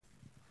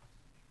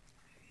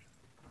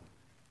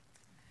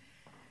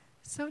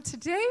So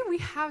today we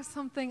have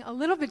something a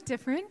little bit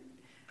different.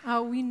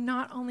 We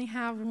not only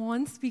have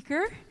one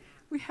speaker,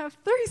 we have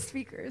three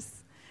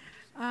speakers.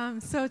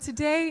 So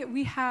today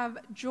we have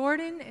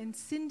Jordan and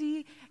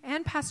Cindy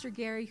and Pastor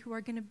Gary who are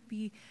going to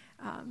be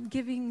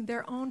giving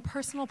their own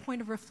personal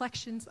point of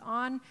reflections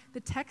on the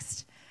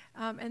text.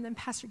 And then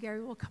Pastor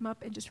Gary will come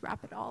up and just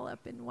wrap it all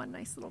up in one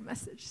nice little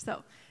message.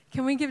 So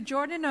can we give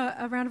Jordan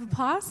a round of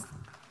applause?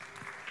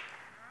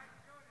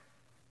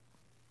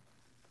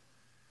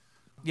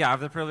 Yeah, I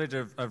have the privilege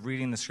of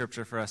reading the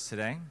scripture for us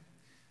today.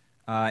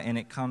 And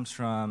it comes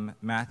from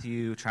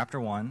Matthew chapter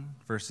 1,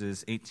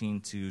 verses 18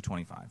 to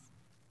 25.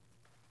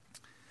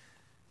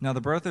 Now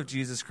the birth of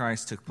Jesus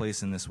Christ took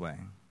place in this way.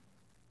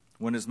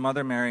 When his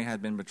mother Mary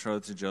had been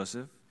betrothed to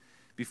Joseph,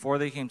 before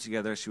they came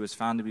together, she was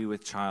found to be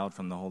with child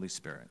from the Holy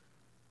Spirit.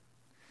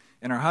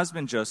 And her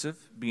husband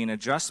Joseph, being a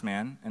just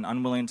man and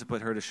unwilling to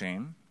put her to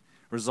shame,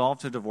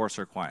 resolved to divorce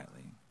her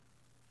quietly.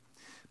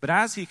 But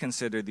as he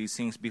considered these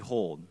things,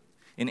 behold,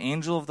 an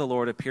angel of the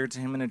Lord appeared to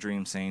him in a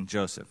dream, saying,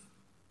 Joseph,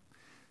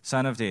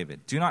 son of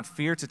David, do not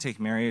fear to take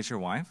Mary as your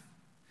wife,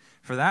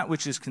 for that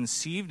which is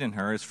conceived in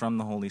her is from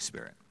the Holy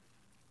Spirit.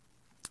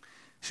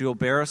 She will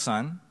bear a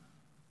son,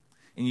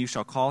 and you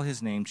shall call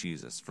his name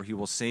Jesus, for he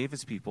will save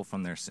his people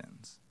from their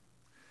sins.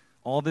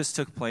 All this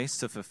took place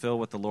to fulfill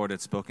what the Lord had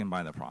spoken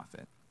by the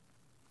prophet.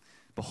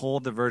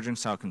 Behold, the virgin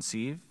shall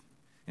conceive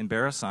and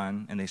bear a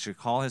son, and they shall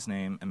call his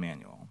name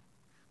Emmanuel,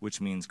 which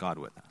means God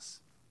with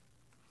us.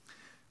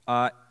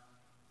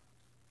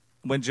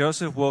 When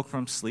Joseph woke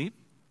from sleep,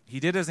 he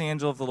did as the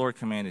angel of the Lord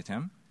commanded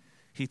him.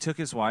 He took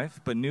his wife,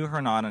 but knew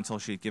her not until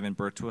she had given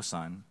birth to a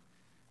son,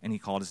 and he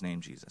called his name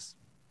Jesus.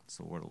 It's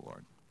the word of the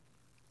Lord.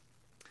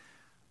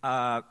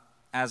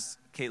 As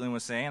Caitlin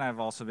was saying, I've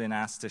also been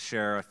asked to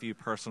share a few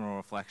personal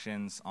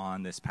reflections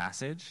on this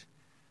passage.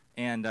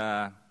 And,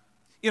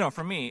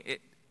 for me,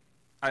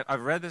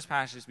 I've read this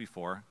passage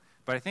before,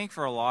 but I think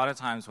for a lot of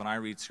times when I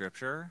read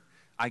Scripture,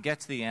 I get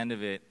to the end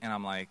of it, and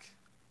I'm like,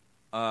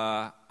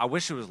 I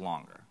wish it was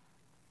longer.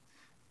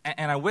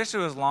 And I wish it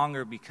was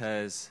longer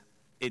because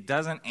it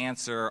doesn't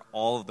answer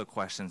all of the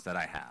questions that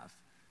I have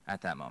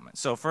at that moment.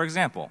 So, for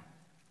example,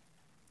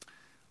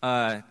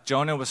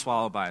 Jonah was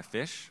swallowed by a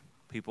fish.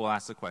 People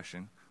ask the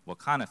question, what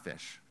kind of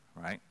fish,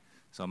 right?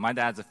 So my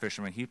dad's a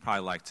fisherman. He'd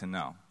probably like to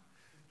know.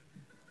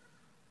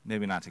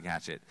 Maybe not to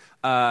catch it.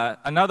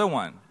 Another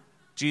one,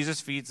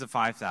 Jesus feeds the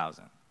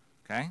 5,000,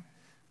 okay?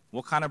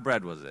 What kind of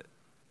bread was it?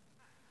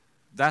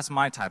 That's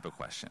my type of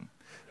question.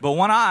 But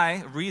when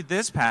I read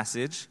this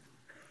passage,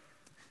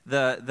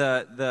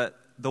 the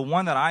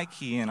one that I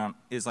key in on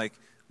is like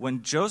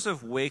when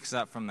Joseph wakes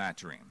up from that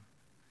dream.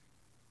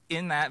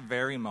 In that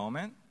very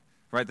moment,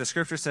 right, the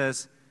scripture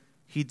says,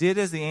 he did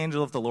as the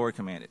angel of the Lord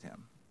commanded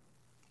him.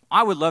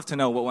 I would love to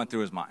know what went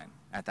through his mind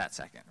at that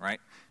second, right?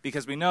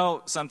 Because we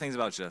know some things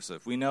about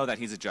Joseph. We know that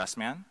he's a just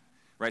man,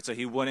 right? So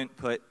he wouldn't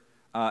put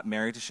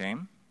Mary to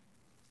shame.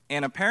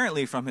 And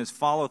apparently from his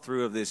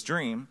follow-through of this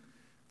dream,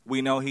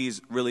 we know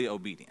he's really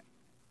obedient.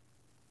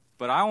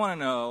 But I want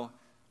to know,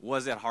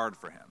 was it hard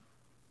for him,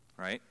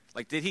 right?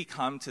 Like, did he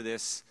come to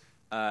this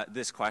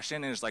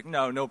question and it's like,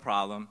 no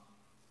problem.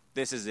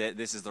 This is it.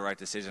 This is the right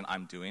decision.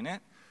 I'm doing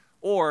it.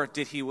 Or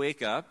did he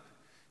wake up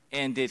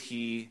and did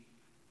he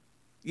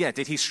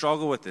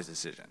struggle with this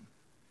decision,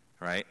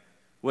 right?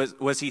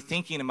 Was he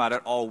thinking about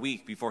it all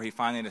week before he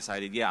finally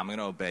decided, I'm going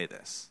to obey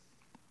this?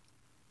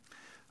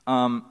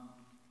 And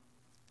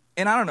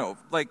I don't know,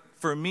 like,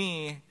 for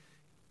me,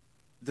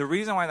 the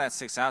reason why that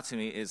sticks out to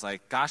me is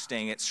like, gosh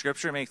dang it,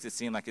 Scripture makes it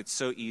seem like it's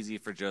so easy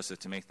for Joseph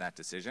to make that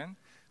decision,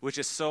 which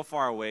is so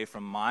far away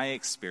from my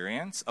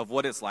experience of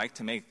what it's like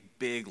to make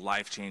big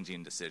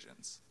life-changing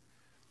decisions.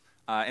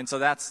 And so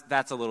that's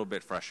a little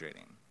bit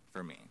frustrating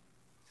for me.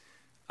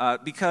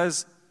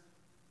 Because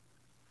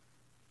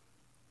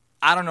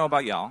I don't know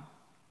about y'all,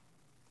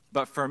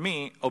 but for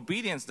me,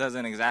 obedience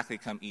doesn't exactly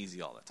come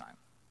easy all the time.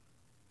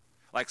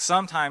 Like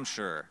sometimes,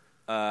 sure,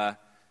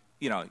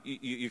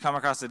 you come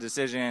across a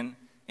decision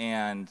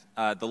and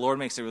the Lord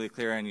makes it really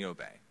clear and you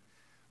obey.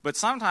 But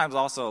sometimes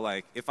also,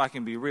 like, if I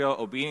can be real,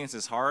 obedience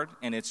is hard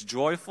and it's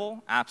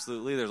joyful,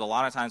 absolutely. There's a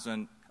lot of times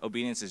when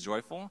obedience is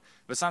joyful,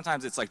 but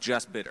sometimes it's like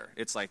just bitter.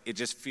 It's like, it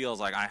just feels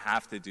like I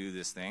have to do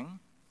this thing.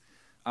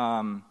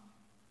 And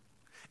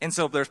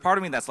so there's part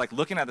of me that's like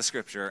looking at the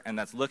scripture and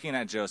that's looking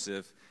at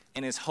Joseph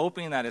and is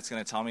hoping that it's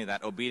going to tell me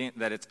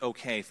that it's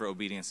okay for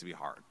obedience to be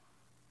hard.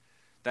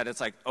 That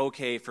it's like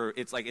okay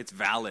it's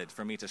valid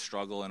for me to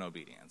struggle in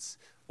obedience.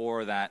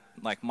 Or that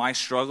like my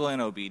struggle in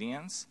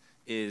obedience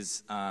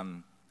is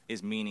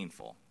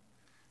meaningful.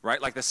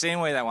 Right? Like the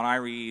same way that when I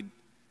read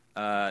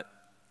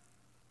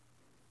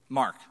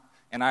Mark,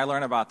 and I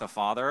learn about the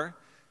father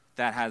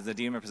that has the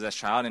demon-possessed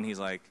child, and he's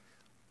like,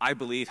 I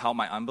believe, help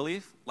my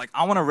unbelief. Like,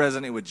 I want to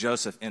resonate with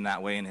Joseph in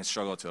that way in his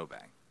struggle to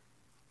obey.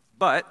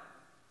 But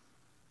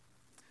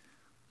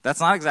that's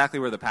not exactly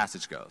where the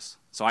passage goes,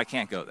 so I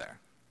can't go there.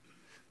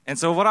 And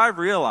so what I've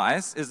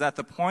realized is that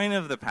the point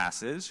of the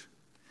passage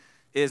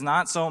is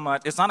not so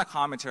much, it's not a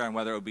commentary on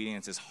whether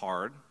obedience is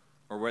hard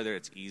or whether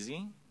it's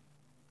easy,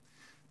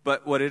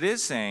 But what it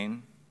is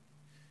saying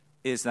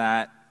is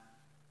that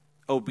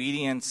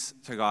obedience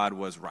to God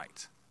was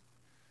right.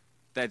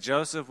 That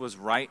Joseph was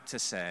right to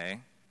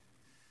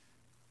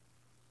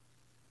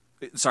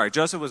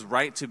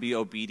be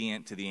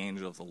obedient to the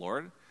angel of the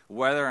Lord,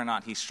 whether or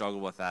not he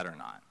struggled with that or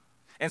not.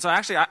 And so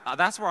actually,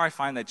 that's where I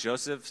find that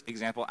Joseph's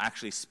example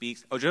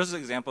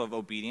of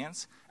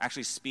obedience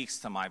actually speaks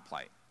to my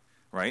plight,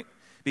 right?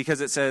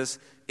 Because it says,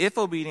 if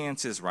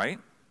obedience is right,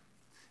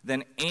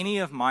 then any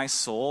of my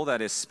soul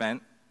that is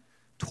spent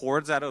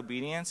towards that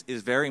obedience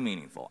is very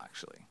meaningful,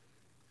 actually.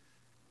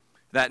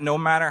 That no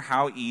matter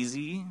how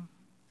easy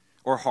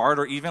or hard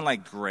or even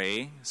like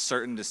gray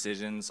certain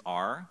decisions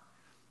are,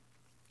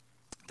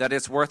 that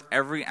it's worth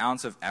every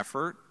ounce of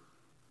effort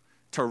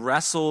to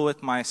wrestle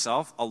with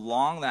myself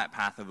along that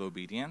path of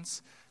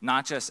obedience,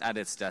 not just at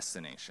its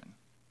destination.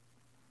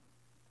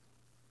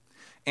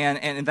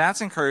 And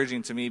that's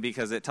encouraging to me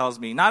because it tells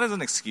me, not as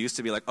an excuse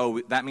to be like, oh,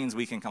 that means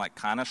we can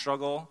kind of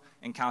struggle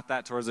and count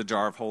that towards a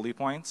jar of holy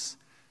points,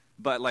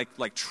 but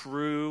like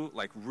true,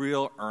 like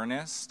real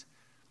earnest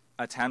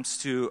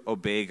attempts to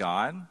obey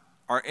God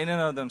are in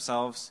and of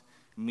themselves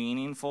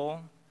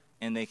meaningful,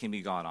 and they can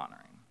be God-honoring.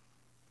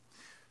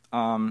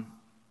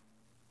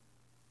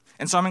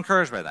 And so I'm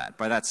encouraged by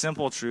that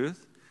simple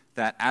truth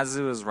that as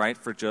it was right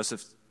for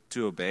Joseph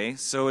to obey,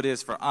 so it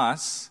is for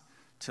us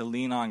to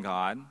lean on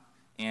God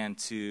and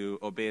to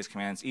obey his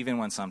commands, even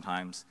when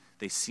sometimes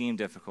they seem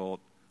difficult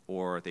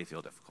or they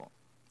feel difficult.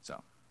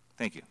 So,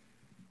 thank you.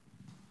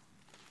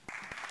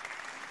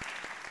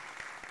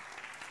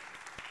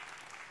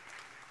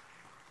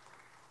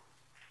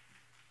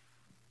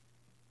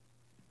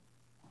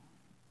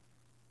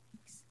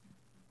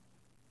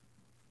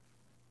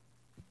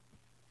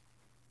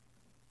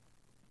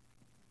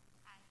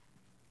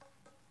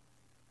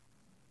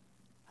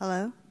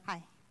 Hello.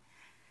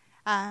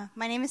 Hi.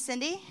 My name is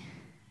Cindy,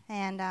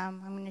 and I'm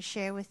going to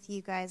share with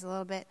you guys a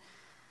little bit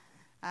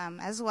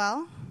as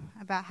well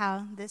about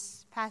how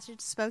this passage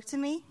spoke to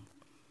me.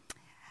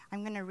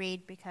 I'm going to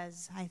read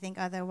because I think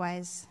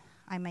otherwise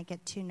I might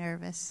get too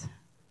nervous.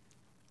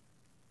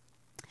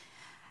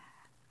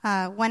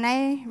 When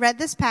I read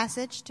this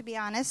passage, to be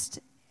honest,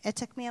 it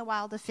took me a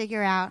while to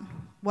figure out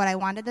what I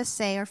wanted to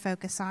say or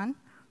focus on.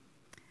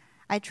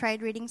 I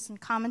tried reading some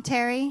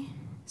commentary,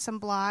 some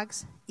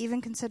blogs, even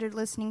considered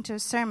listening to a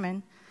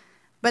sermon.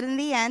 But in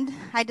the end,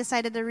 I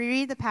decided to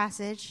reread the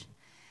passage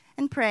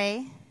and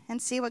pray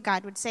and see what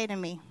God would say to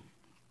me.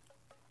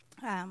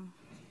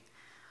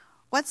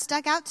 What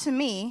stuck out to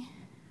me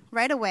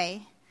right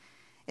away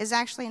is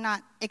actually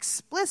not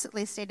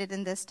explicitly stated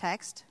in this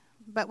text,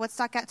 but what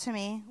stuck out to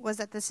me was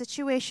that the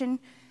situation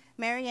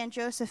Mary and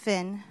Joseph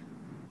in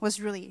was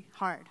really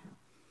hard.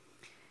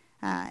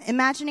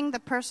 Imagining the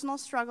personal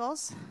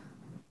struggles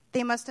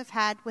they must have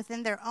had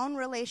within their own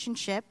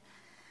relationship,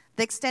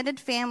 the extended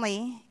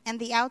family, and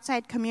the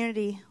outside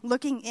community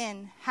looking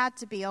in had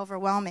to be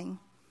overwhelming.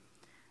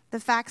 The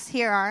facts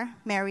here are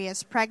Mary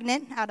is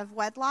pregnant out of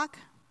wedlock,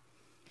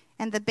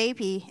 and the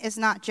baby is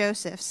not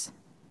Joseph's.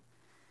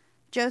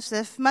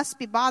 Joseph must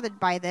be bothered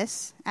by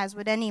this, as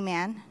would any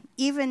man,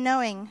 even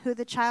knowing who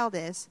the child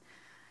is.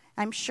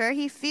 I'm sure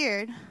he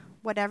feared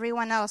what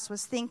everyone else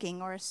was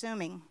thinking or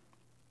assuming.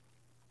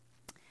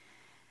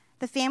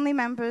 The family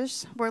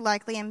members were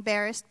likely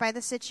embarrassed by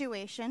the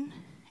situation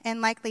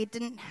and likely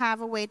didn't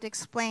have a way to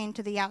explain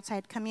to the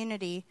outside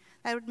community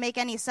that would make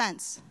any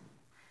sense.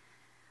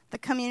 The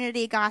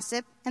community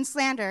gossip and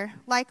slander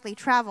likely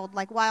traveled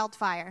like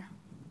wildfire.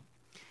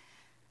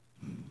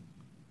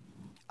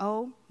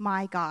 Oh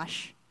my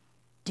gosh,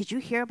 did you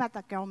hear about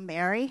that girl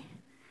Mary?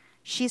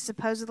 She's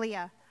supposedly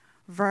a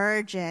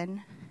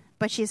virgin,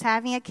 but she's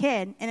having a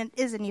kid, and it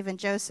isn't even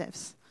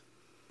Joseph's.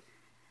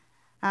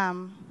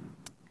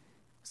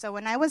 So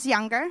when I was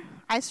younger,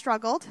 I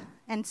struggled,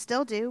 and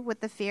still do, with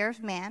the fear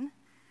of man.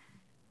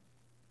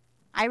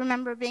 I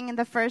remember being in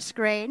the first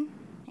grade,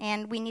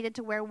 and we needed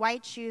to wear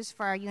white shoes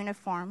for our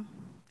uniform.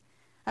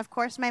 Of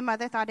course, my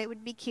mother thought it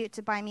would be cute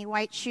to buy me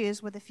white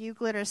shoes with a few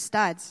glitter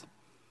studs.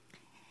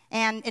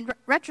 And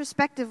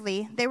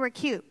retrospectively, they were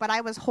cute, but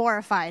I was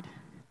horrified.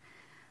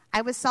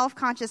 I was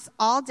self-conscious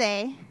all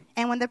day,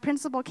 and when the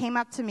principal came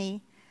up to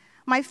me,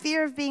 my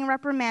fear of being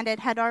reprimanded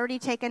had already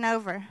taken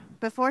over.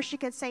 Before she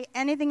could say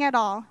anything at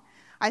all,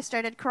 I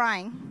started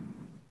crying.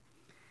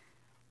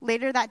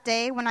 Later that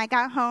day, when I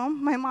got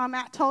home, my mom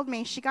told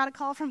me she got a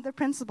call from the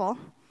principal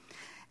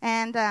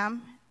and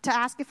to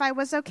ask if I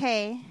was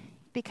okay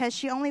because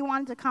she only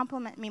wanted to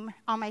compliment me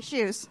on my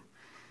shoes.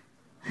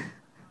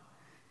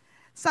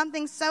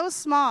 Something so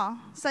small,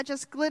 such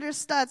as glitter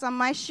studs on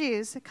my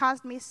shoes,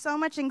 caused me so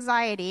much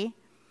anxiety.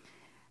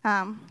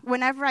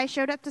 Whenever I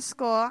showed up to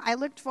school, I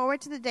looked forward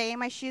to the day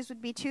my shoes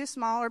would be too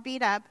small or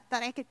beat up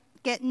that I could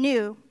get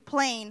new,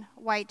 plain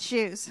white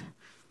shoes.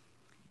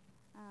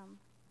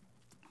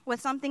 With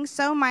something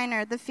so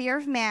minor, the fear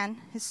of man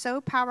is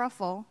so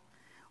powerful,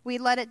 we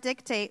let it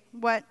dictate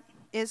what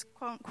is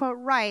quote-unquote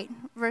right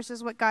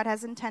versus what God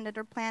has intended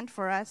or planned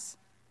for us.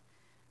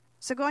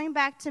 So going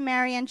back to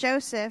Mary and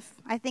Joseph,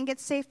 I think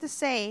it's safe to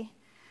say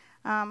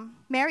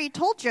Mary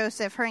told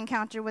Joseph her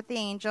encounter with the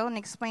angel and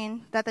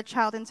explained that the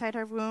child inside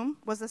her womb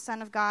was the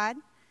Son of God.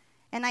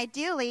 And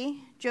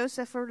ideally,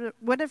 Joseph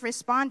would have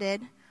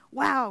responded,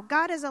 "Wow,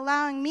 God is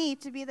allowing me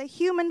to be the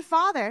human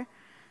father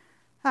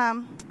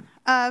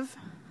of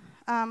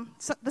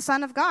the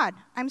Son of God.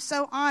 I'm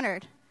so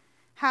honored."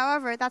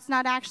 However, that's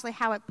not actually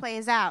how it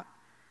plays out.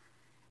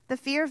 The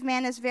fear of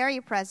man is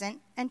very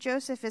present, and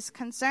Joseph is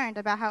concerned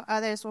about how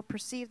others will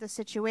perceive the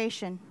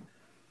situation.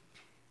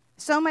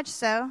 So much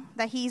so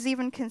that he's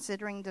even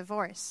considering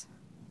divorce.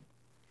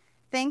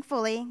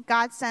 Thankfully,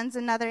 God sends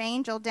another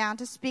angel down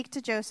to speak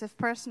to Joseph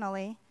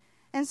personally,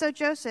 and so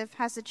Joseph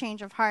has a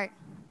change of heart.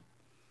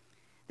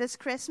 This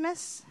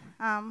Christmas,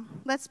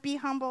 let's be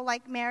humble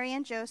like Mary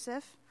and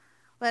Joseph.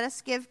 Let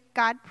us give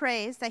God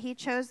praise that he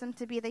chose them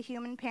to be the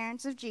human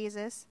parents of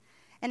Jesus,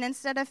 and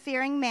instead of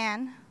fearing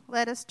man,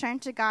 let us turn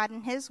to God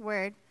and his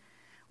word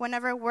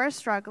whenever we're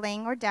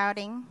struggling or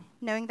doubting,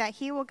 knowing that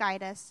he will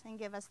guide us and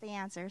give us the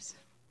answers.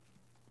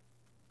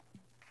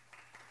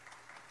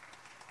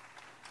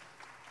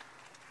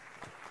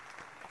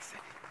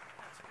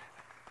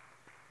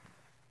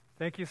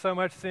 Thank you so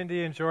much,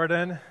 Cindy and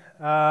Jordan.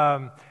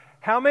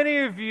 How many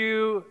of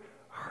you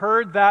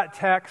heard that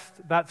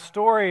text, that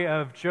story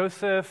of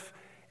Joseph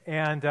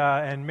and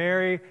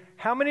Mary?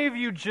 How many of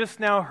you just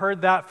now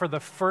heard that for the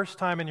first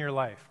time in your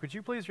life? Could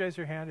you please raise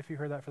your hand if you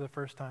heard that for the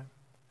first time?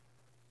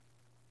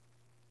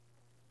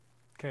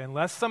 Okay,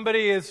 unless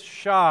somebody is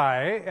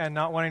shy and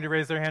not wanting to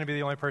raise their hand and be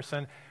the only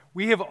person,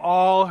 we have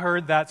all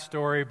heard that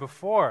story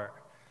before.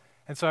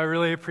 And so I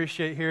really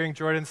appreciate hearing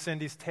Jordan and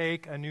Cindy's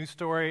take, a new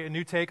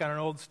take on an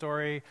old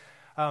story.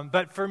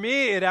 But for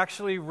me, it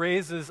actually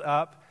raises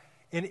up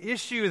an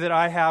issue that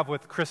I have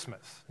with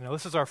Christmas.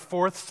 This is our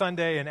fourth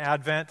Sunday in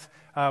Advent.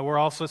 We're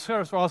also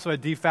a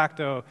de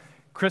facto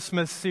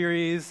Christmas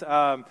series.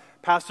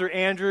 Pastor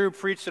Andrew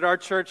preached at our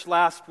church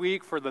last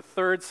week for the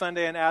third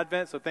Sunday in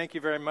Advent, so thank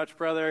you very much,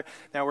 brother.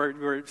 Now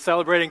we're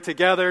celebrating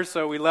together,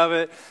 so we love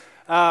it.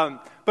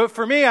 But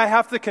for me, I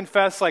have to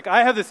confess,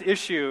 I have this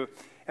issue.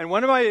 And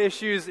one of my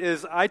issues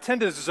is I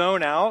tend to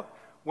zone out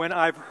when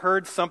I've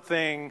heard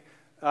something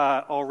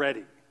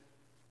already.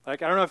 I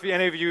don't know if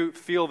any of you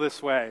feel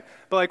this way,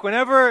 but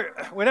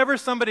whenever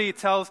somebody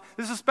tells,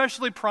 this is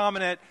especially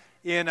prominent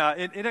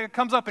it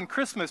comes up in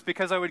Christmas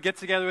because I would get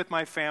together with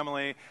my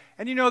family,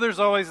 and there's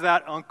always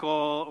that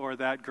uncle or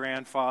that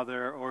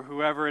grandfather or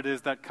whoever it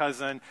is, that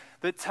cousin,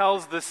 that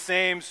tells the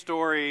same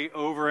story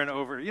over and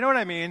over. You know what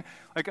I mean?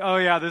 Oh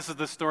yeah, this is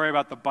the story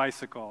about the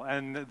bicycle,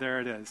 and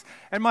there it is.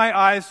 And my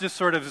eyes just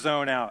sort of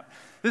zone out.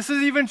 This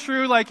is even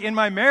true in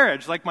my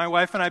marriage. My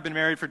wife and I have been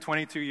married for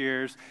 22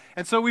 years,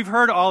 and so we've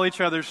heard all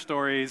each other's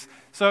stories.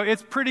 So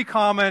it's pretty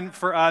common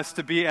for us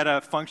to be at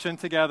a function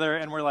together,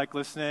 and we're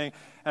listening,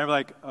 and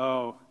we're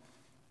oh,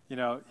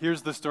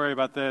 here's the story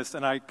about this,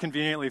 and I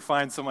conveniently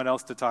find someone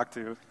else to talk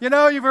to.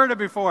 You've heard it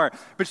before,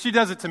 but she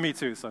does it to me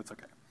too, so it's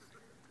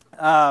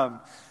okay.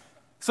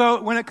 So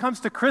when it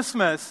comes to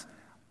Christmas,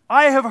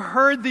 I have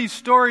heard these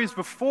stories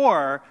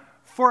before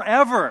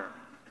forever.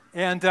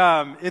 And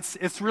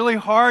it's really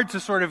hard to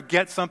sort of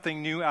get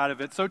something new out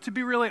of it. So to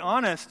be really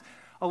honest,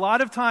 a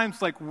lot of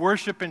times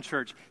worship in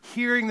church,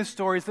 hearing the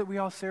stories that we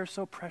all say are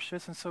so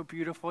precious and so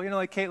beautiful,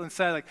 like Caitlin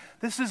said,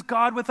 this is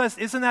God with us,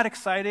 isn't that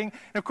exciting?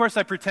 And of course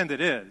I pretend it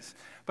is.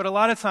 But a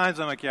lot of times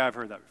I'm yeah, I've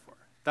heard that before.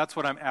 That's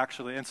what I'm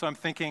actually, and so I'm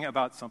thinking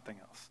about something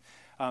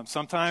else.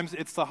 Sometimes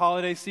it's the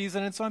holiday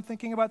season, and so I'm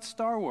thinking about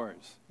Star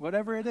Wars,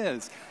 whatever it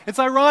is. It's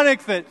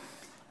ironic that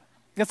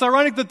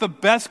the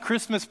best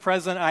Christmas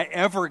present I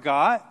ever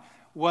got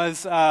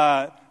was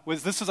I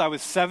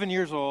was 7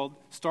 years old.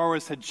 Star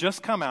Wars had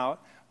just come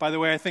out. By the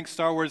way, I think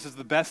Star Wars is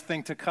the best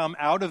thing to come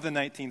out of the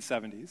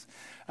 1970s.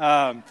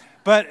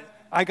 But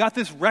I got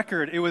this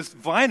record. It was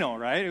vinyl,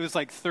 right? It was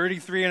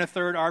 33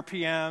 1/3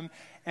 RPM,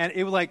 and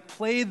it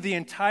played the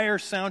entire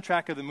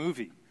soundtrack of the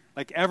movie,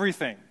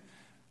 everything.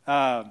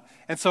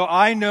 And so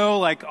I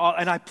know,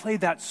 and I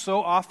played that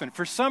so often.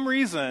 For some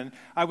reason,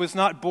 I was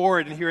not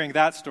bored in hearing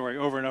that story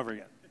over and over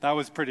again. That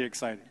was pretty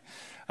exciting.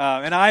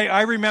 And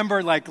I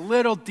remember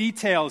little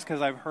details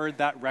because I've heard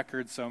that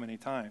record so many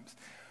times.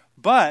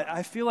 But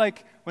I feel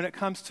when it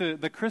comes to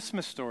the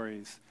Christmas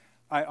stories,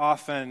 I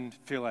often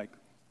feel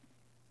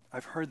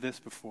I've heard this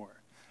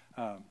before.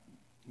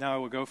 Now I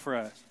will go for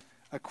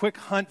a quick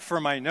hunt for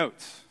my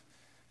notes.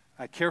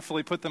 I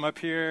carefully put them up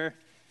here,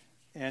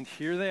 and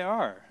here they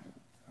are.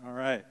 All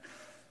right.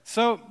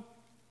 So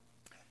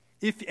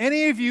if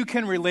any of you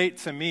can relate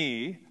to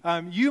me,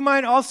 you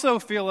might also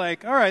feel all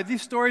right,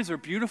 these stories are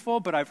beautiful,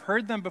 but I've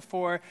heard them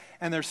before,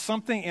 and there's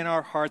something in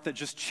our heart that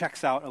just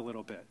checks out a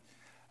little bit.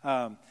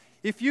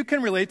 If you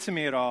can relate to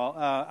me at all,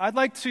 I'd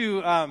like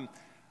to,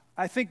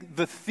 I think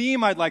the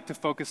theme I'd like to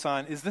focus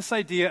on is this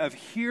idea of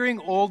hearing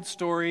old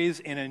stories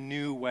in a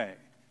new way.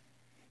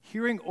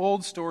 Hearing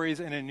old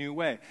stories in a new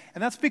way.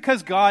 And that's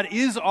because God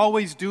is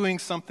always doing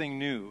something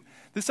new.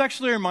 This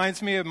actually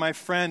reminds me of my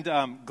friend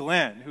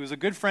Glenn, who was a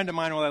good friend of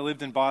mine while I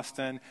lived in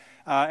Boston.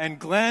 And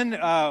Glenn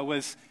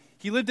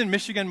he lived in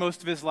Michigan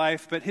most of his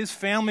life, but his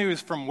family was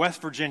from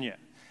West Virginia.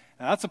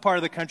 Now, that's a part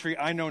of the country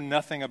I know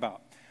nothing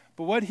about.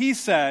 But what he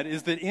said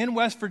is that in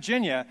West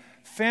Virginia,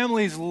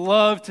 families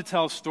love to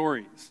tell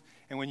stories.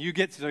 And when you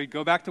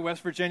go back to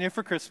West Virginia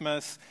for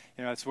Christmas,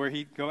 it's where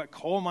he'd go at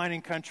coal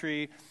mining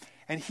country.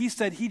 And he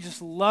said he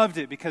just loved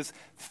it because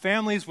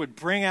families would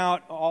bring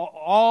out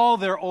all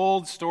their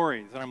old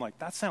stories. And I'm like,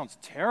 that sounds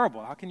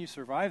terrible. How can you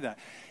survive that?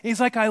 And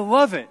he's like, I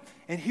love it.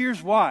 And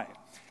here's why.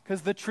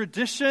 Because the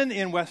tradition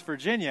in West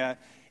Virginia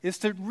is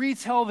to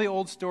retell the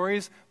old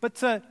stories, but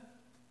to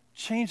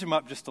change them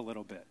up just a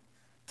little bit.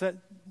 To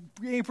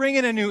bring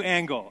in a new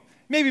angle.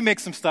 Maybe make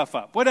some stuff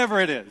up, whatever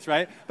it is,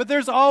 right? But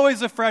there's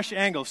always a fresh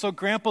angle. So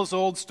Grandpa's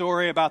old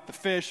story about the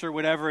fish or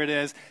whatever it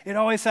is, it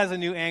always has a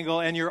new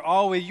angle, and you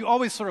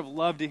always sort of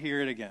love to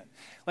hear it again.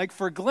 Like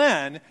for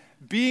Glenn,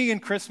 being in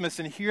Christmas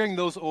and hearing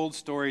those old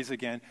stories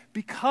again,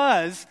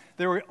 because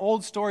there were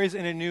old stories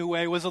in a new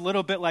way, was a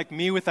little bit like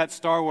me with that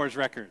Star Wars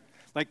record.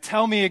 Like,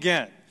 tell me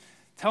again.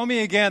 Tell me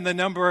again the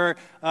number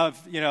of,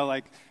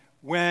 like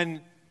when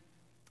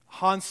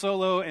Han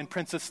Solo and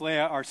Princess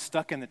Leia are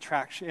stuck in the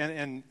trash,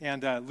 and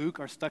Luke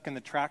are stuck in the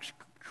trash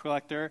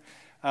collector.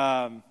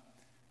 The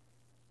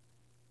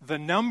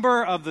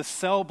number of the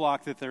cell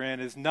block that they're in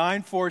is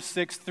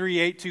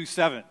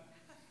 9463827.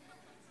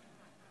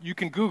 You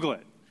can Google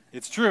it.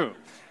 It's true.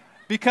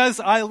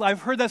 Because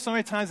I've heard that so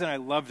many times and I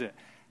loved it.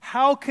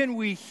 How can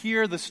we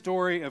hear the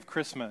story of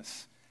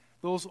Christmas,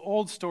 those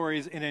old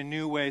stories, in a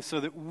new way so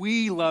that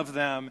we love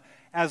them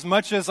as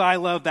much as I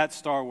love that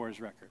Star Wars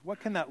record? What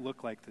can that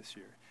look like this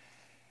year?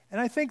 And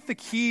I think the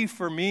key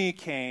for me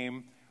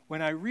came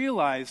when I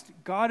realized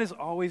God is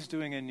always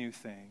doing a new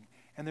thing,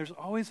 and there's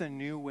always a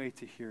new way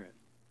to hear it.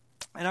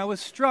 And I was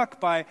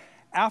struck by,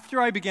 after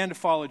I began to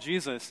follow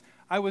Jesus,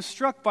 I was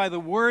struck by the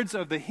words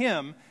of the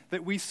hymn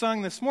that we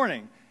sung this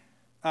morning.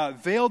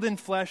 Veiled in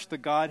flesh the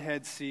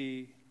Godhead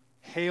see,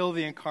 hail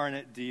the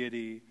incarnate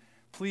deity,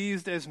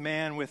 pleased as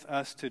man with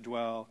us to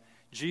dwell,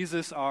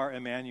 Jesus our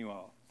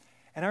Emmanuel.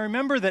 And I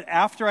remember that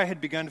after I had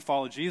begun to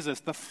follow Jesus,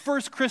 the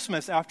first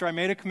Christmas after I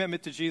made a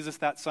commitment to Jesus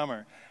that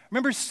summer, I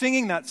remember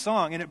singing that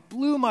song, and it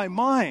blew my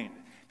mind.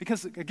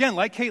 Because, again,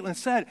 like Caitlin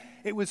said,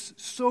 it was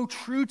so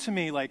true to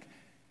me. Like,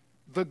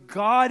 the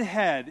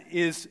Godhead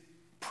is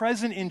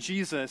present in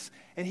Jesus,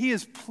 and he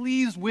is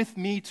pleased with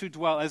me to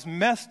dwell. As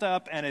messed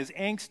up and as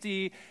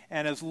angsty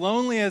and as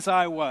lonely as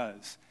I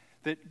was,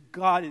 that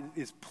God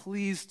is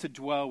pleased to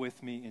dwell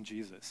with me in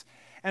Jesus.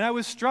 And I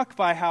was struck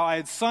by how I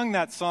had sung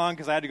that song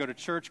because I had to go to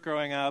church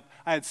growing up.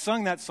 I had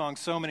sung that song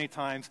so many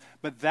times,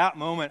 but that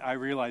moment I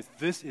realized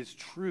this is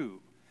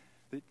true,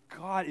 that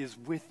God is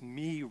with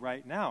me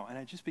right now. And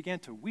I just began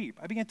to weep.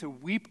 I began to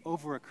weep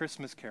over a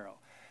Christmas carol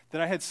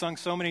that I had sung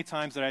so many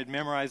times that I had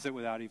memorized it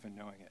without even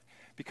knowing it,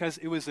 because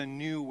it was a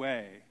new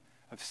way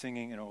of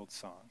singing an old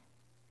song.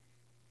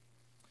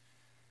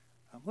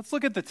 Let's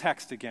look at the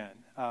text again.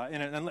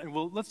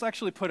 Let's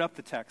actually put up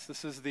the text.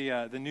 This is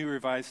the New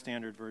Revised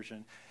Standard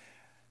Version.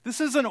 This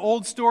is an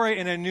old story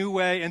in a new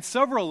way in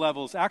several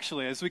levels,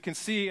 actually, as we can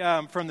see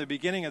from the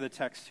beginning of the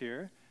text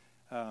here.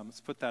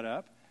 Let's put that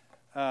up.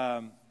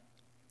 I'm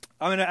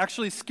going to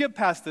actually skip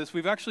past this.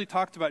 We've actually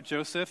talked about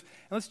Joseph.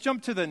 And let's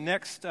jump to the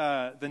next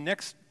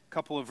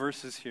couple of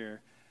verses here.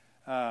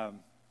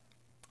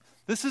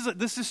 This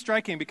is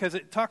striking because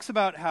it talks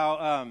about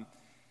how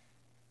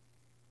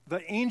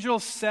the angel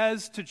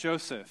says to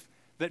Joseph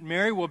that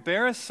Mary will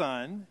bear a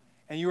son,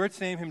 and you are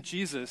to name him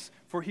Jesus,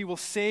 for he will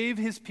save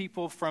his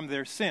people from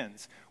their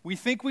sins. We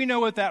think we know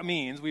what that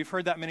means. We've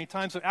heard that many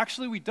times, but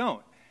actually we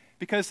don't.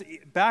 Because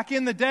back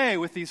in the day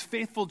with these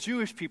faithful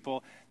Jewish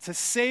people, to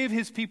save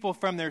his people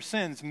from their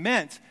sins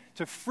meant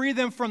to free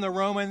them from the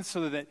Romans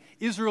so that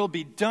Israel would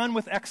be done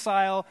with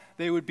exile.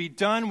 They would be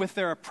done with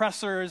their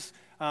oppressors.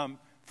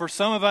 For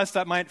some of us,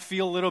 that might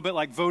feel a little bit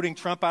like voting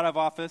Trump out of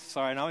office.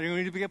 Sorry, I don't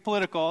need to get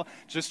political.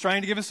 Just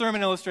trying to give a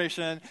sermon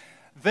illustration.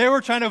 They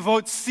were trying to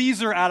vote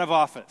Caesar out of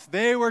office.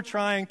 They were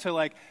trying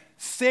to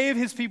save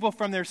his people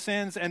from their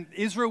sins, and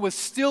Israel was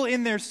still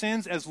in their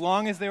sins as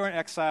long as they were in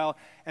exile,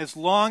 as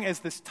long as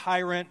this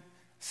tyrant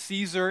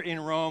Caesar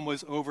in Rome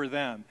was over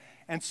them.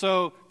 And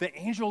so the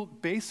angel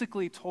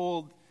basically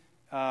told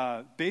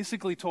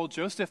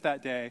Joseph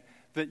that day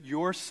that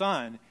your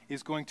son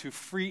is going to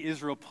free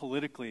Israel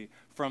politically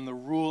from the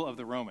rule of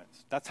the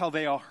Romans. That's how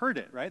they all heard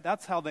it, right?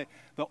 That's how the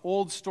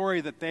old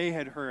story that they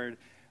had heard.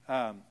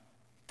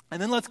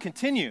 And then let's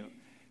continue,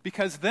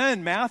 because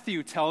then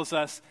Matthew tells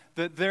us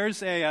that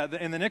there's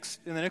in the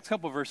next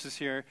couple of verses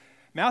here,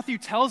 Matthew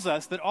tells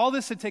us that all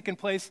this had taken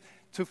place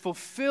to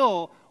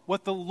fulfill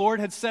what the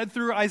Lord had said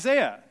through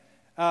Isaiah.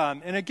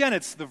 And again,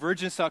 it's the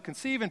virgin shall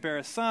conceive and bear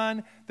a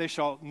son. They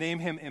shall name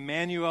him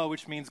Emmanuel,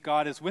 which means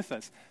God is with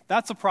us.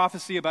 That's a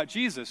prophecy about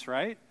Jesus,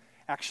 right?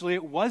 Actually,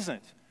 it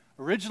wasn't.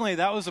 Originally,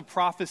 that was a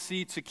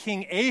prophecy to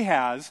King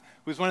Ahaz,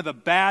 who was one of the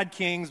bad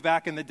kings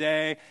back in the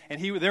day,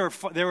 and there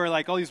were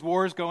all these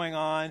wars going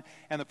on,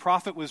 and the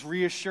prophet was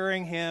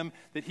reassuring him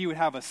that he would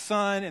have a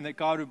son and that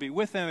God would be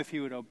with him if he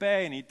would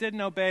obey, and he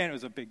didn't obey, and it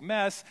was a big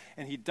mess,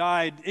 and he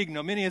died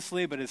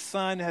ignominiously, but his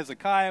son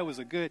Hezekiah was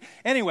a good...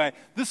 Anyway,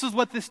 this is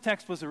what this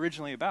text was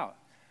originally about.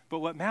 But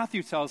what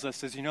Matthew tells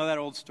us is, you know that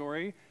old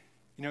story?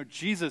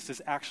 Jesus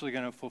is actually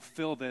going to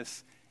fulfill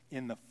this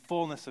in the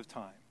fullness of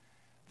time.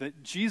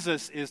 That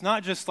Jesus is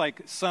not just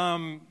like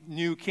some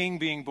new king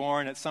being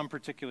born at some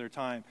particular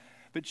time,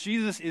 but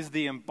Jesus is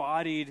the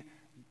embodied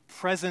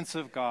presence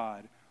of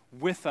God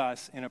with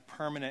us in a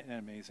permanent and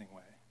amazing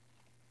way.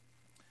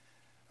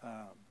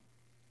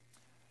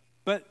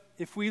 But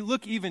if we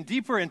look even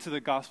deeper into the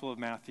Gospel of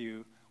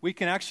Matthew, we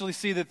can actually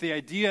see that the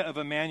idea of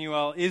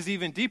Emmanuel is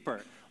even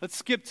deeper. Let's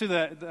skip to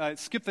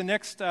the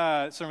next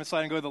sermon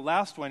slide and go to the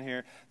last one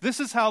here. This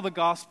is how the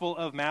Gospel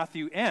of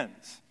Matthew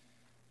ends.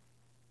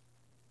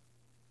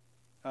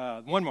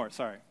 One more,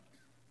 sorry.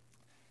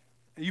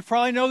 You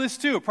probably know this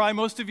too. Probably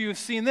most of you have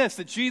seen this,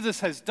 that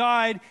Jesus has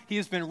died. He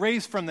has been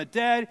raised from the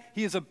dead.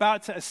 He is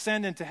about to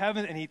ascend into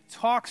heaven, and he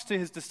talks to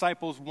his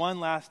disciples one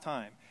last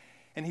time.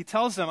 And he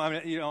tells them,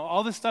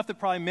 all this stuff that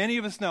probably many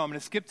of us know. I'm going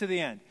to skip to the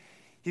end.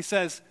 He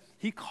says,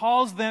 he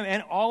calls them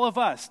and all of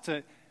us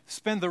to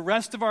spend the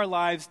rest of our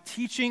lives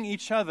teaching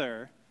each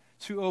other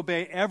to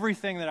obey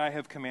everything that I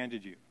have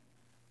commanded you.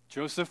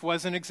 Joseph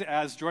was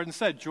as Jordan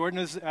said,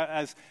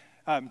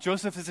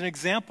 Joseph is an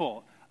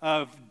example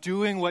of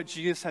doing what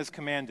Jesus has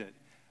commanded.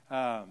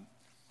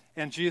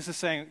 And Jesus is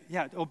saying,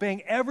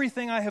 obeying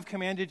everything I have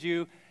commanded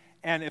you.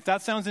 And if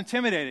that sounds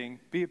intimidating,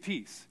 be at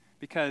peace.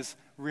 Because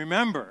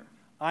remember,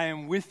 I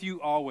am with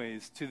you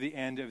always to the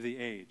end of the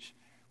age.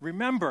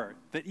 Remember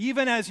that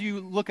even as you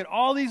look at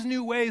all these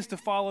new ways to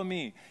follow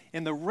me,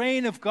 in the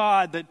reign of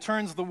God that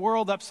turns the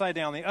world upside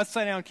down, the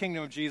upside-down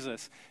kingdom of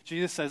Jesus,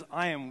 Jesus says,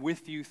 I am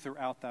with you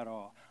throughout that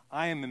all.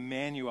 I am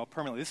Emmanuel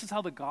permanently. This is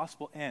how the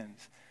gospel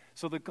ends.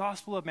 So the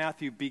Gospel of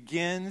Matthew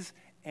begins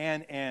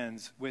and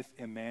ends with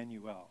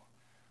Emmanuel.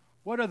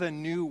 What are the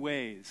new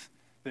ways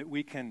that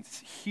we can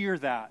hear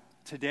that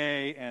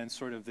today and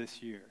sort of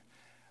this year?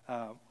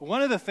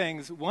 One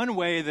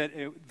way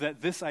that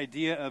this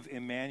idea of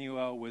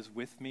Emmanuel was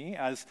with me,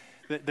 as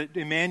that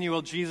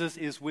Emmanuel, Jesus,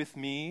 is with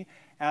me,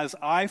 as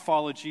I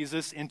follow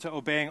Jesus into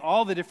obeying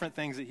all the different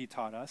things that he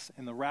taught us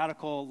and the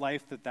radical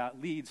life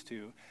that leads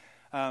to.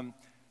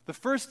 The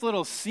first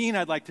little scene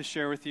I'd like to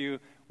share with you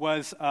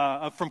was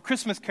from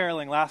Christmas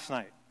caroling last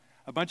night.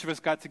 A bunch of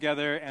us got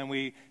together and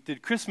we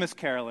did Christmas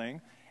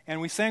caroling, and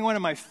we sang one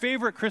of my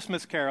favorite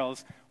Christmas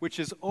carols, which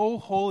is O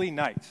Holy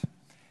Night.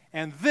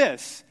 And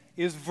this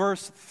is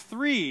verse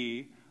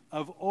 3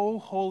 of O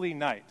Holy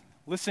Night.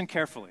 Listen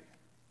carefully.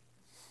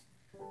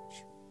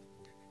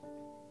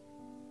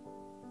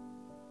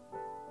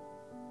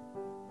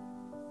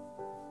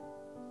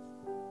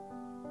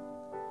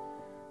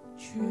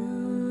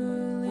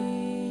 Truly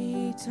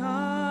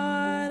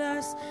taught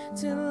us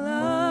to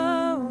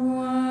love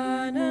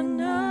one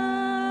another.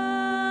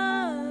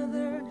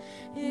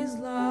 His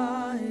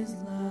law is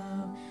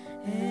love,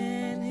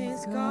 and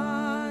his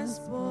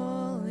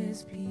gospel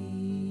is peace.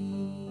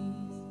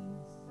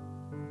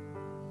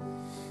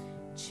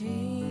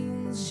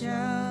 Chains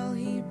shall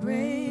he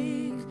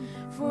break,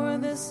 for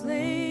the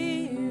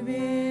slave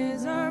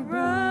is our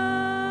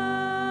brother,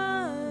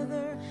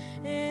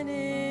 and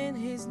in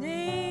his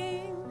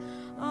name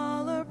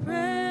all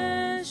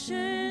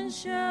oppression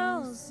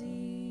shall cease.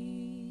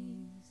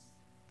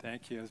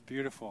 Thank you. It was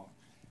beautiful.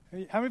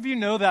 How many of you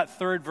know that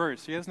third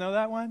verse? You guys know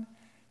that one?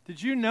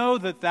 Did you know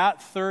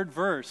that third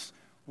verse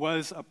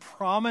was a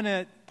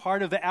prominent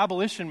part of the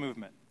abolition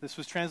movement? This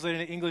was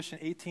translated into English in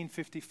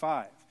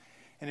 1855.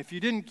 And if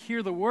you didn't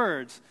hear the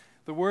word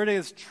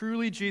is,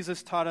 truly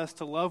Jesus taught us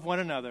to love one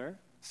another.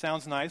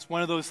 Sounds nice.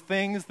 One of those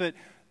things that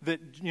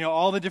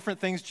all the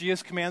different things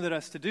Jesus commanded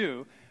us to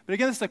do. But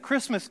again, it's a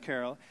Christmas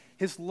carol.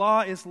 His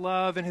law is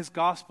love and his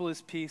gospel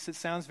is peace. It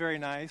sounds very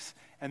nice.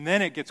 And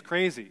then it gets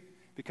crazy.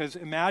 Because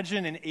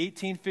imagine in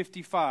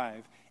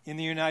 1855 in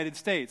the United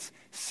States,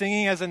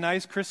 singing as a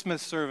nice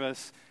Christmas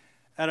service,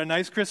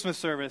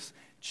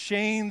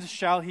 chains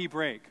shall he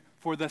break,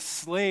 for the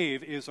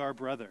slave is our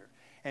brother.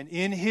 And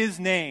in his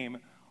name,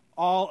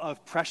 all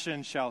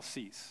oppression shall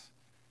cease.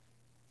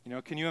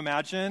 Can you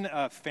imagine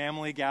a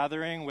family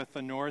gathering with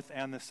the North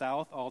and the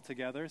South all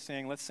together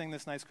saying, let's sing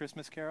this nice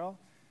Christmas carol?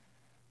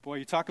 Boy,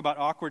 you talk about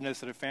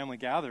awkwardness at a family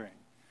gathering.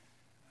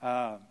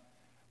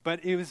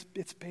 But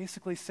it's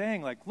basically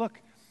saying, look,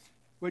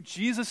 what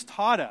Jesus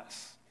taught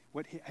us,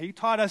 what he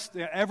taught us,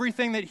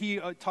 everything that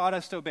he taught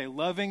us to obey,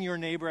 loving your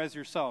neighbor as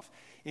yourself.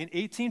 In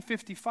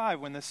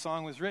 1855, when this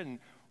song was written,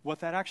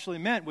 what that actually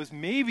meant was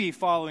maybe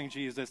following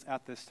Jesus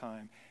at this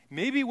time.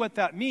 Maybe what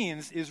that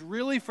means is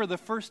really for the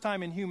first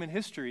time in human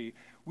history,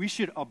 we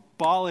should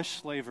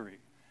abolish slavery.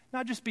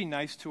 Not just be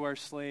nice to our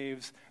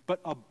slaves, but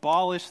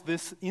abolish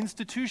this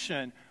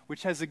institution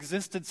which has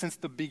existed since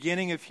the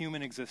beginning of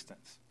human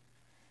existence.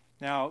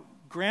 Now,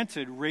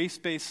 granted,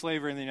 race-based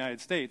slavery in the United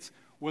States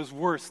was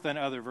worse than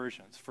other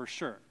versions, for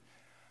sure.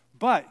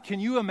 But can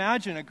you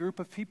imagine a group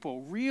of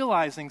people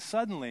realizing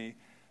suddenly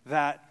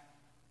that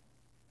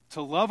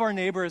to love our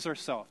neighbor as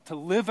ourselves, to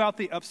live out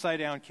the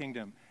upside-down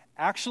kingdom,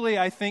 actually,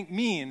 I think,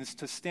 means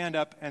to stand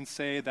up and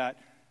say that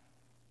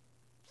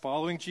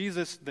following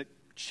Jesus, that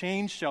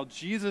chains shall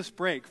Jesus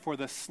break, for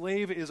the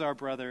slave is our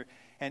brother,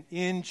 and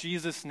in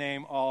Jesus'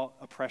 name all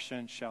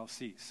oppression shall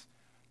cease.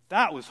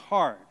 That was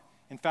hard.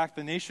 In fact,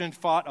 the nation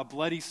fought a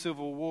bloody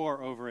civil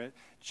war over it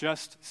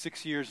just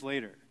 6 years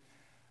later.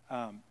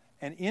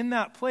 And in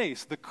that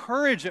place, the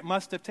courage it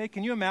must have taken,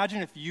 can you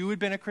imagine if you had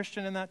been a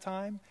Christian in that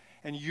time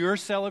and you're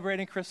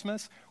celebrating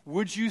Christmas?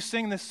 Would you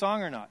sing this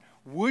song or not?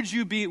 Would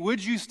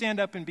you stand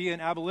up and be an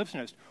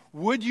abolitionist?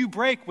 Would you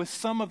break with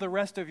some of the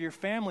rest of your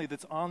family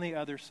that's on the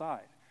other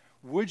side?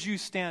 Would you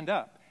stand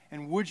up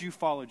and would you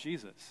follow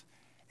Jesus?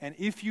 And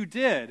if you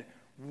did,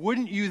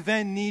 wouldn't you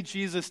then need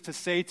Jesus to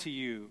say to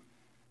you,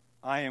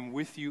 I am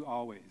with you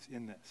always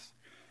in this?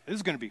 This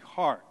is going to be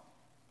hard.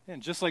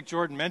 And just like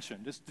Jordan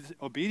mentioned, this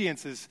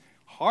obedience is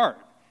hard.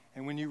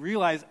 And when you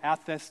realize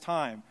at this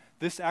time,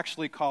 this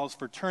actually calls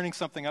for turning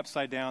something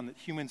upside down that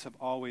humans have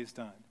always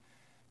done.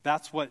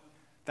 That's what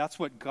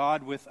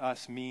God with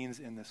us means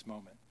in this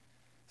moment.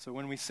 So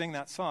when we sing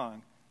that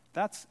song,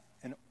 that's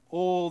an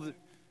old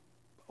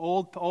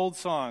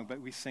song,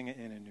 but we sing it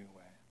in a new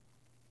way.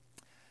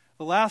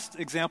 The last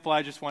example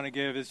I just want to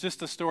give is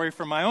just a story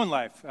from my own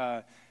life.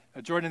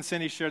 Jordan and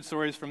Cindy shared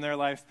stories from their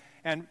life.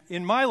 And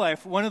in my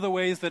life, one of the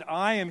ways that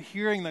I am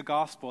hearing the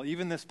gospel,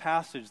 even this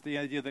passage, the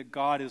idea that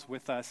God is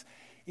with us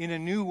in a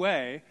new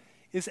way,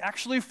 is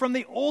actually from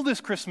the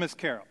oldest Christmas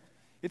carol.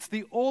 It's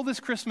the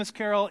oldest Christmas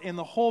carol in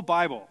the whole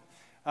Bible.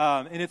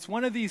 And it's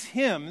one of these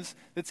hymns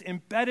that's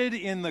embedded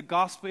in the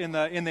gospel, in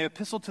the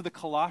epistle to the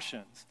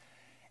Colossians.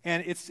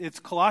 And it's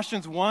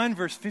Colossians 1,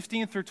 verse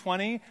 15 through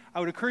 20. I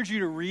would encourage you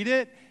to read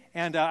it.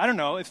 And I don't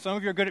know, if some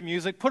of you are good at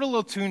music, put a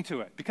little tune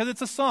to it, because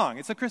it's a song.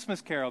 It's a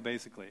Christmas carol,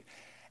 basically.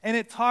 And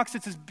it's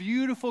this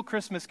beautiful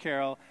Christmas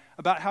carol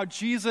about how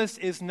Jesus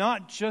is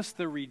not just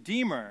the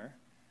Redeemer,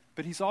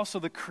 but he's also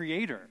the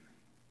Creator.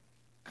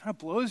 Kind of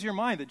blows your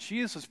mind that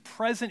Jesus is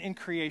present in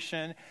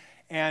creation,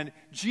 and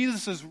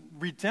Jesus'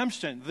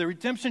 redemption, the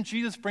redemption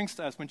Jesus brings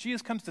to us, when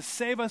Jesus comes to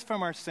save us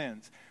from our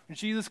sins, when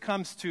Jesus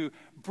comes to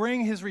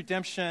bring his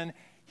redemption,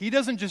 he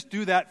doesn't just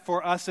do that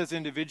for us as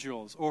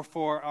individuals or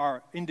for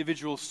our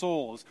individual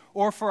souls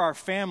or for our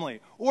family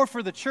or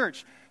for the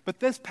church. But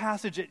this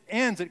passage,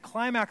 it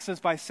climaxes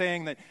by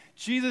saying that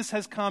Jesus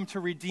has come to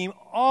redeem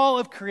all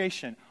of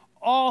creation,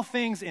 all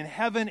things in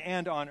heaven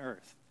and on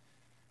earth.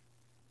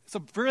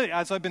 So really,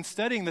 as I've been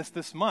studying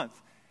this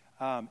month,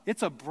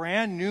 it's a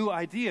brand new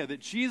idea that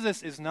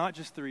Jesus is not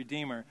just the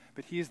Redeemer,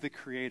 but he is the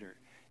Creator.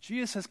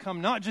 Jesus has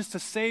come not just to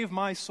save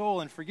my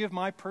soul and forgive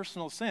my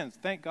personal sins.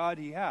 Thank God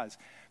he has.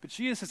 But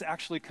Jesus has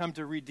actually come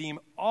to redeem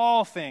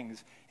all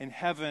things in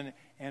heaven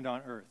and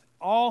on earth.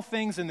 All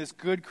things in this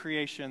good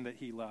creation that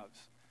he loves.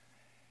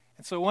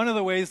 And so one of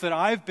the ways that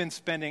I've been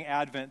spending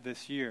Advent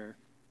this year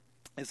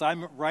is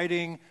I'm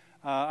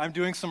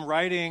doing some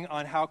writing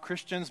on how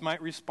Christians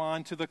might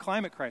respond to the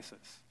climate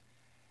crisis.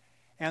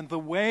 And the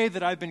way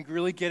that I've been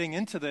really getting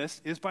into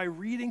this is by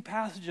reading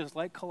passages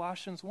like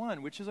Colossians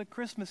 1, which is a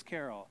Christmas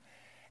carol,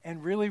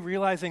 and really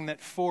realizing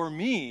that for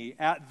me,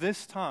 at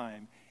this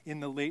time in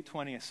the late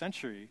 20th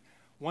century,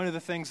 one of the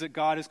things that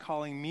God is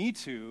calling me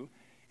to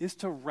is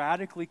to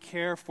radically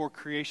care for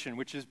creation,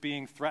 which is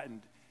being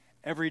threatened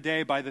every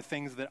day by the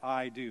things that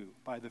I do,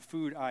 by the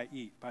food I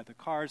eat, by the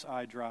cars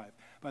I drive,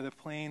 by the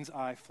planes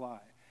I fly.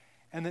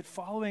 And that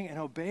following and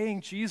obeying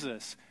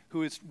Jesus,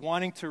 who is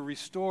wanting to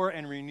restore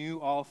and renew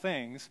all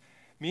things,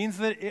 means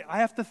that I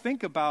have to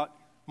think about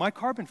my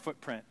carbon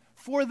footprint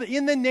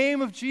in the name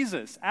of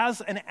Jesus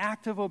as an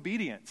act of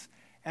obedience,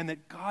 and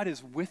that God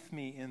is with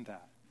me in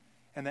that.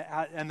 And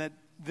that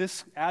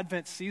this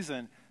Advent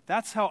season,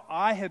 that's how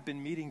I have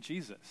been meeting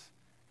Jesus,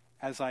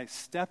 as I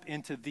step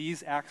into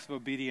these acts of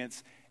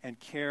obedience and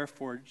care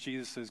for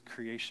Jesus'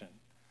 creation.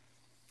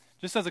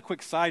 Just as a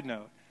quick side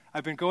note,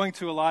 I've been going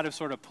to a lot of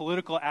sort of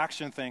political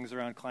action things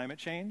around climate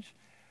change,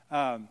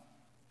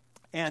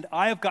 and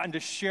I have gotten to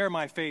share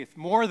my faith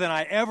more than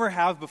I ever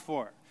have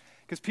before.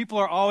 Because people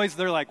are always,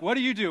 they're like, what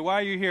do you do? Why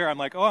are you here? I'm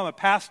like, oh, I'm a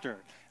pastor.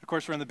 Of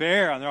course, we're in the Bay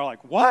Area, and they're all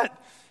like, what?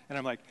 And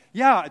I'm like,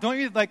 yeah, don't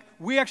you,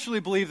 we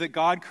actually believe that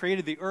God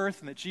created the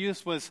earth and that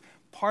Jesus was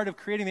part of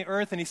creating the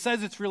earth, and he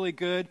says it's really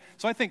good.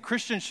 So I think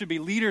Christians should be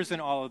leaders in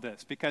all of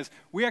this, because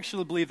we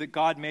actually believe that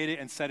God made it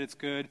and said it's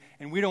good,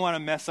 and we don't want to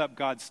mess up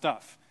God's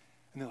stuff.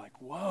 And they're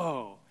like,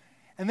 whoa.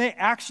 And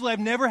I've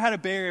never had a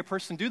Bay Area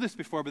person do this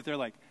before, but they're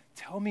like,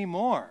 tell me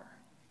more.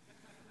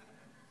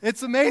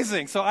 It's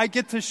amazing. So I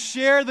get to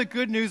share the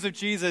good news of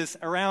Jesus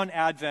around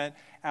Advent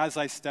as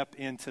I step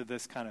into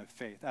this kind of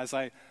faith, as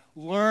I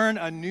learn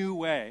a new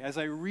way, as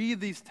I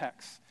read these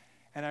texts,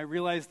 and I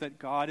realize that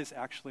God is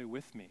actually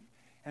with me.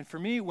 And for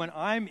me, when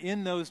I'm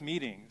in those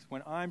meetings,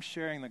 when I'm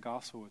sharing the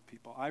gospel with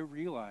people, I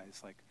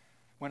realize,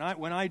 when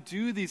I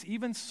do these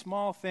even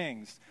small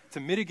things to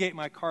mitigate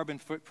my carbon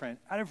footprint,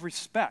 out of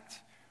respect,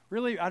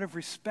 really out of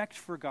respect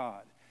for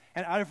God,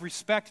 and out of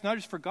respect not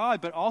just for God,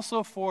 but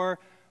also for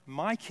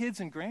my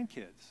kids and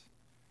grandkids,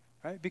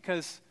 right?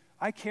 Because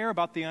I care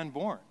about the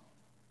unborn,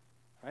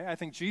 right? I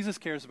think Jesus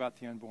cares about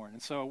the unborn.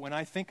 And so when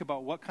I think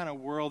about what kind of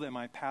world am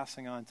I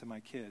passing on to my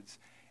kids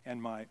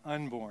and my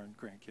unborn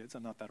grandkids,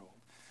 I'm not that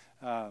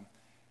old,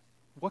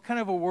 what kind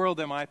of a world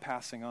am I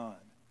passing on?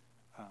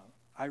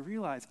 I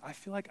realize I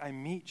feel like I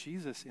meet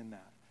Jesus in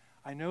that.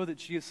 I know that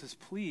Jesus is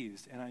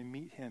pleased, and I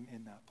meet him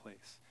in that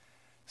place.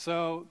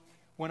 So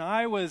when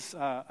I was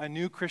a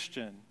new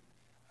Christian,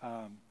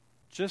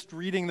 just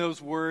reading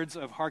those words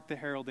of Hark the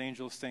Herald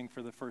Angels Sing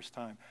for the first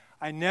time,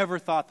 I never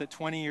thought that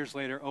 20 years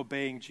later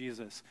obeying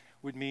Jesus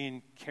would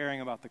mean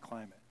caring about the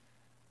climate.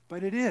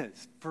 But it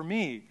is. For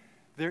me,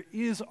 there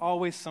is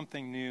always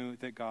something new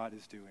that God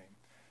is doing.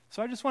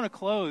 So I just want to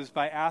close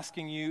by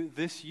asking you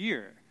this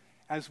year,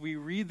 as we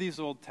read these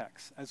old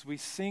texts, as we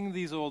sing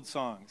these old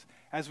songs,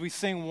 as we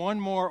sing one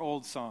more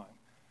old song,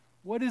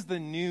 what is the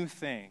new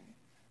thing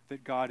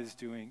that God is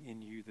doing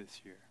in you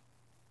this year?